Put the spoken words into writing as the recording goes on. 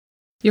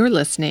You're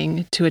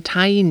listening to a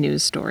Tyee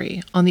news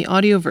story on the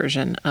audio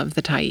version of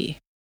the Tyee.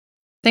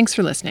 Thanks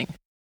for listening.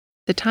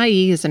 The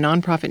Tyee is a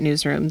nonprofit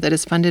newsroom that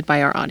is funded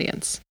by our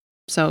audience.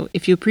 So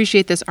if you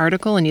appreciate this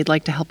article and you'd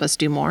like to help us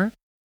do more,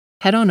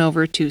 head on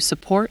over to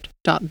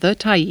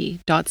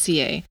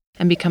support.thetyee.ca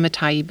and become a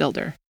Tyee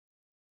builder.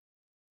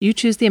 You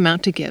choose the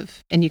amount to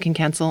give, and you can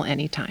cancel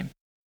anytime.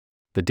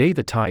 The day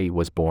the Tyee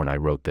was born, I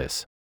wrote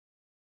this.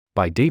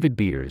 By David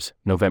Beers,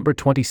 November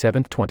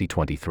 27,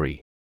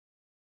 2023.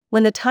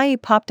 When the Tyee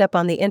popped up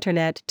on the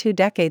internet 2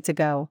 decades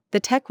ago,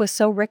 the tech was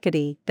so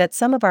rickety that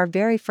some of our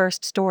very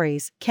first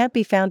stories can't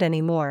be found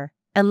anymore,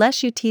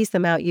 unless you tease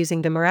them out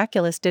using the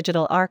miraculous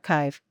digital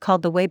archive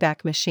called the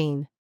Wayback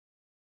Machine.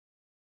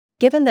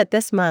 Given that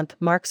this month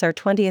marks our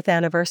 20th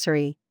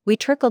anniversary, we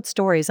trickled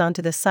stories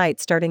onto the site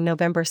starting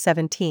November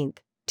 17,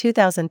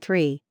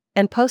 2003,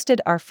 and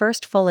posted our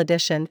first full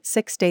edition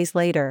 6 days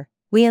later.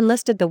 We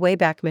enlisted the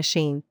Wayback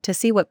Machine to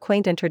see what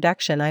quaint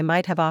introduction I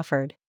might have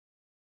offered.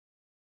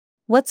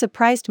 What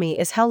surprised me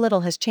is how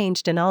little has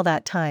changed in all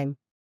that time.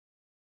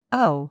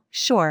 Oh,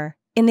 sure,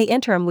 in the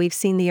interim we've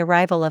seen the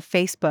arrival of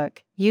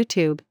Facebook,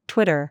 YouTube,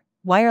 Twitter,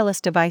 wireless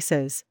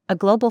devices, a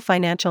global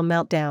financial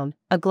meltdown,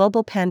 a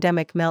global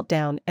pandemic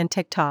meltdown, and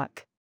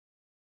TikTok.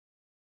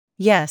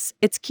 Yes,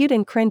 it's cute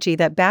and cringy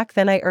that back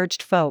then I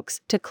urged folks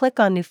to click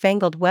on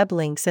newfangled web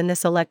links in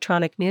this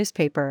electronic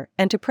newspaper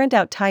and to print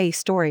out Tyee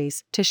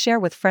stories to share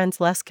with friends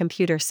less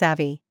computer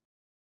savvy.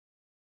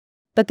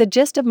 But the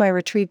gist of my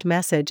retrieved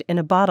message in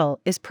a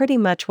bottle is pretty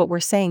much what we're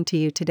saying to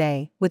you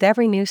today with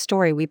every new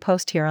story we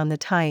post here on the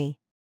Tyee.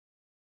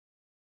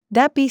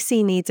 That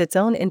BC needs its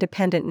own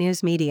independent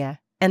news media,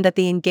 and that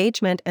the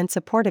engagement and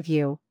support of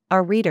you,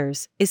 our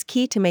readers, is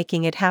key to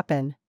making it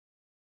happen.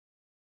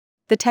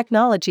 The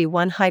technology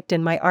one hyped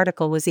in my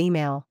article was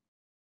email.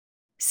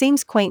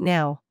 Seems quaint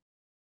now.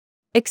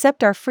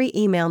 Except our free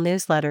email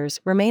newsletters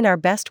remain our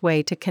best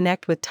way to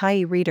connect with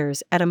Tyee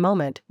readers at a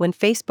moment when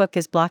Facebook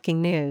is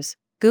blocking news,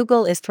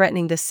 Google is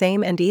threatening the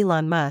same, and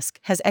Elon Musk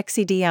has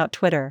XC'd out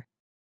Twitter.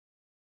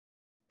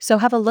 So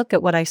have a look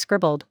at what I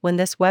scribbled when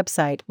this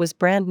website was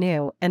brand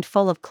new and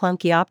full of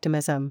clunky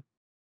optimism.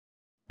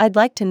 I'd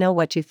like to know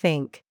what you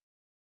think.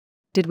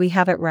 Did we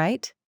have it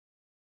right?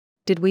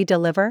 Did we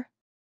deliver?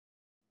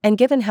 And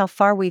given how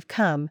far we've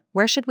come,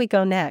 where should we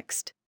go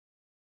next?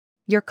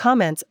 Your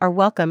comments are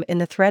welcome in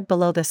the thread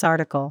below this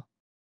article.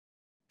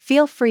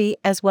 Feel free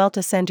as well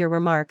to send your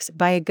remarks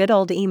via good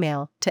old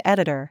email to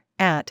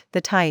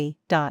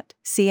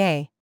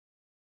editor@thetyee.ca.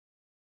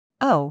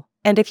 Oh,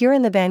 and if you're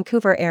in the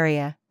Vancouver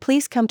area,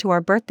 please come to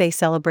our birthday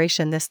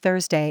celebration this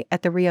Thursday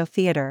at the Rio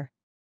Theatre.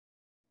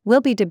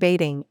 We'll be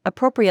debating,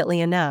 appropriately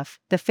enough,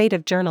 the fate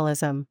of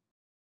journalism.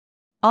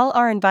 All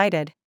are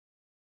invited.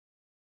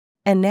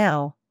 And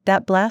now,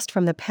 that blast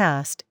from the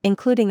past,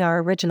 including our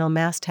original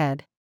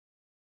masthead.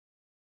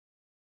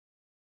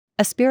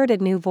 A spirited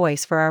new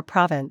voice for our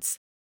province.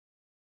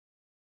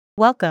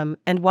 Welcome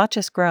and watch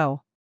us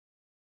grow.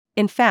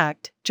 In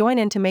fact, join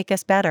in to make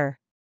us better.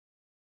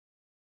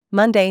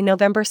 Monday,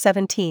 November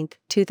 17,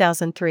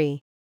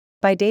 2003.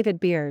 By David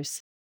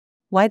Beers.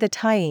 Why the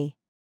Tyee?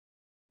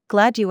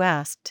 Glad you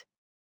asked.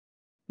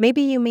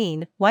 Maybe you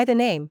mean, why the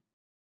name?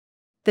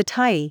 The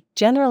Tyee,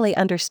 generally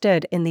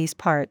understood in these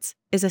parts,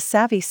 is a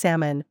savvy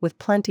salmon with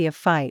plenty of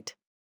fight.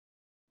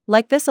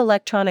 Like this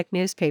electronic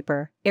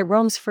newspaper, it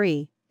roams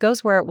free,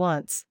 goes where it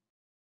wants.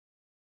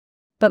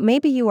 But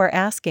maybe you are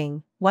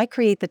asking, why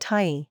create the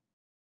Tyee?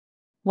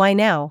 Why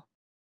now?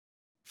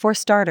 For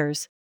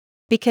starters,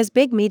 because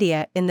big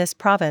media in this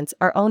province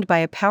are owned by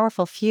a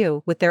powerful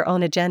few with their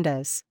own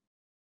agendas.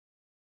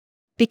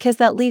 Because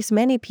that leaves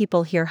many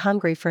people here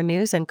hungry for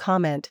news and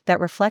comment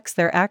that reflects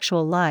their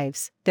actual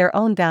lives, their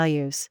own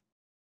values.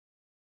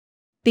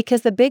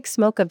 Because the big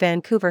smoke of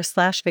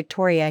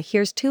Vancouver/Victoria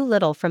hears too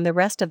little from the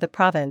rest of the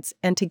province,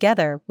 and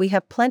together we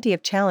have plenty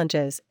of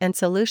challenges and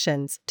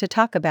solutions to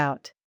talk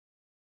about.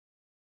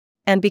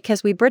 And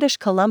because we British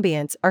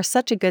Columbians are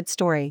such a good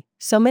story,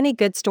 so many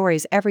good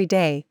stories every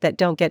day that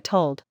don't get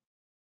told.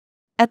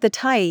 At the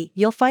Tyee,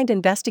 you'll find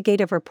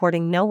investigative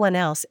reporting no one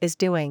else is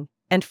doing,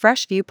 and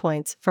fresh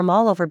viewpoints from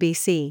all over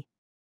BC.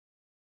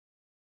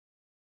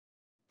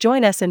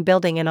 Join us in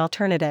building an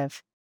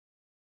alternative.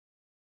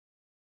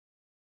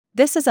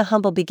 This is a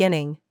humble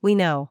beginning, we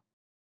know.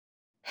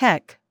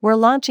 Heck, we're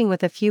launching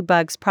with a few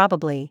bugs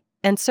probably,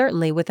 and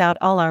certainly without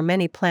all our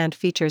many planned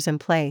features in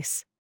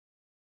place.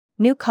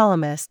 New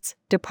columnists,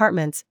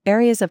 departments,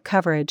 areas of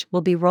coverage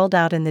will be rolled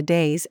out in the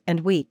days and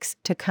weeks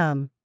to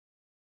come.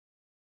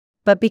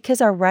 But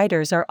because our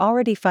writers are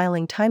already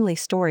filing timely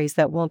stories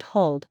that won't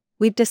hold,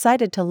 we've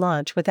decided to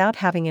launch without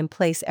having in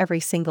place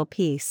every single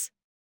piece.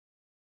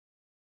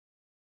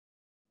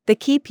 The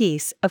key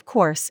piece, of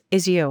course,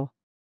 is you.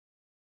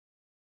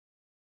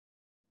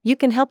 You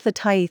can help the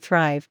Tyee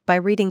thrive by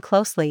reading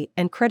closely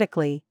and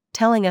critically,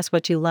 telling us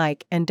what you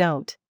like and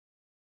don't.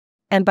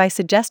 And by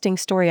suggesting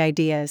story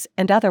ideas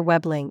and other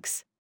web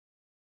links.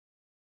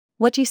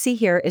 What you see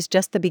here is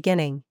just the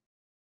beginning.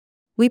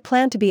 We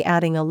plan to be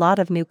adding a lot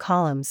of new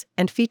columns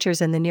and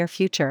features in the near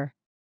future.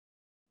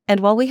 And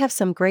while we have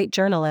some great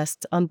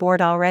journalists on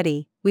board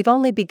already, we've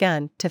only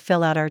begun to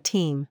fill out our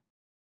team.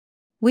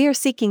 We are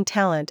seeking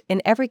talent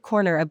in every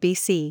corner of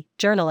BC: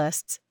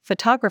 journalists,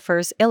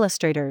 photographers,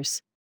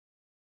 illustrators.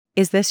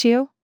 Is this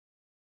you?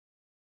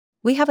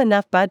 We have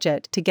enough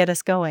budget to get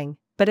us going,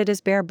 but it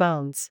is bare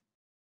bones.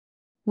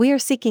 We are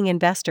seeking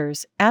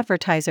investors,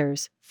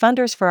 advertisers,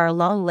 funders for our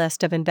long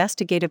list of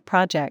investigative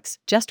projects,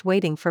 just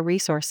waiting for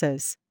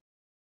resources.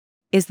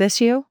 Is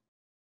this you?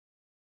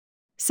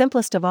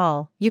 Simplest of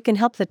all, you can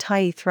help the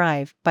Tyee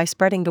thrive by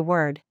spreading the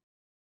word.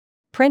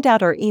 Print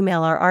out or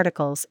email our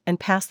articles and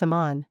pass them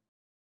on.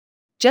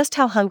 Just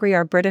how hungry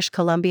are British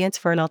Columbians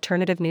for an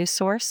alternative news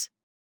source?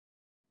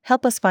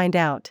 Help us find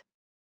out.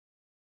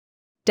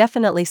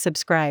 Definitely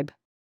subscribe.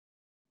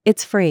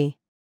 It's free.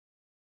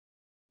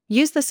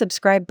 Use the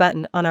subscribe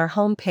button on our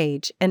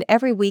homepage, and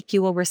every week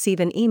you will receive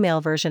an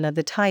email version of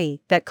the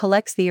Tyee that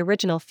collects the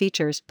original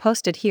features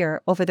posted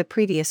here over the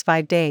previous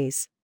 5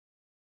 days.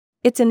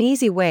 It's an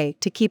easy way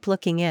to keep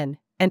looking in,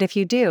 and if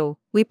you do,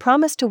 we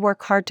promise to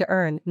work hard to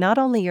earn not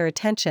only your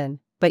attention,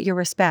 but your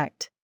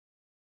respect.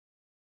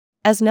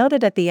 As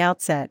noted at the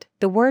outset,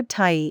 the word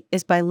Tyee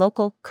is by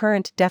local,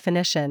 current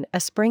definition a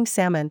spring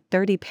salmon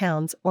 30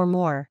 pounds or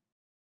more.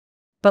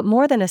 But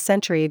more than a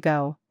century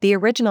ago, the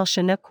original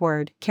Chinook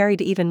word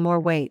carried even more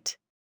weight.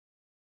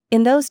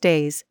 In those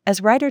days,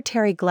 as writer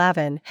Terry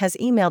Glavin has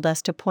emailed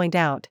us to point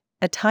out,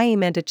 a Tyee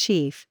meant a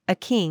chief, a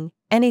king,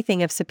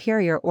 anything of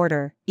superior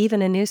order,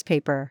 even a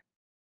newspaper.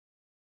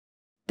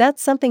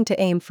 That's something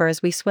to aim for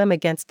as we swim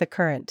against the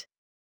current.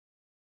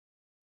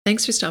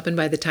 Thanks for stopping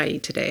by the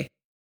Tyee today.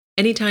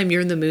 Anytime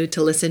you're in the mood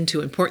to listen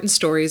to important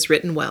stories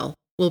written well,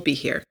 we'll be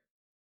here.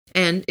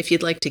 And if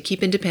you'd like to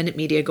keep independent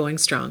media going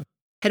strong,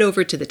 head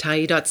over to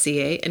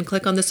thetyee.ca and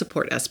click on the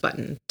Support Us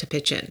button to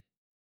pitch in.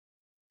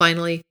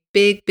 Finally,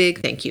 big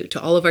thank you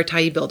to all of our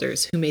Tyee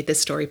builders who made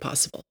this story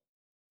possible.